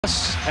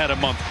Had a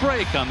month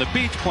break on the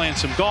beach, playing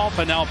some golf,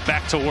 and now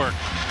back to work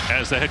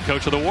as the head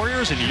coach of the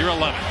Warriors in year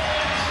 11.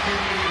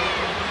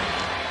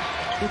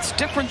 It's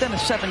different than a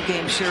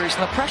 7-game series,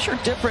 and the pressure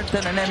different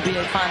than an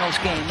NBA Finals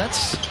game.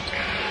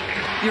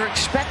 You're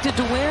expected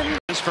to win.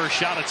 His first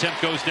shot attempt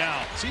goes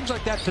down. Seems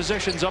like that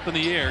position's up in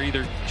the air,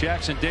 either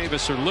Jackson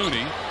Davis or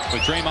Looney,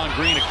 with Draymond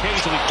Green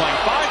occasionally playing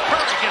 5.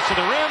 Curry gets to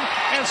the rim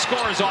and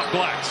scores off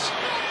glass.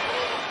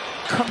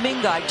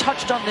 Kuminga, I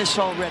touched on this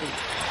already.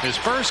 His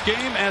first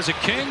game as a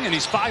King, and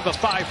he's 5 of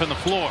 5 from the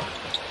floor.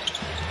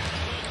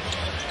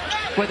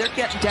 Where they're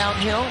getting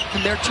downhill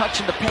and they're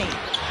touching the paint.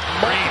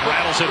 Green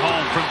rattles it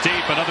home from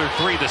deep. Another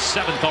 3, the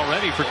 7th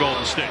already for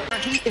Golden State.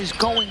 He is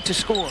going to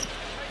score.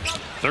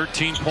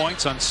 13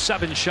 points on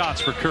 7 shots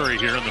for Curry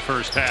here in the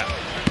first half.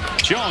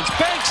 Jones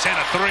banks and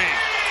a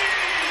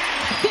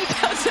 3. He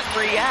doesn't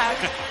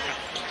react.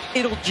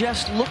 It'll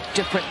just look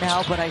different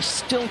now, but I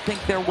still think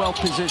they're well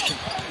positioned.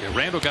 Yeah,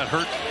 Randall got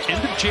hurt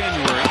end of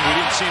January. We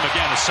didn't see him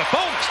again as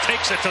Sabonis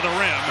takes it to the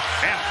rim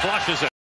and flushes it.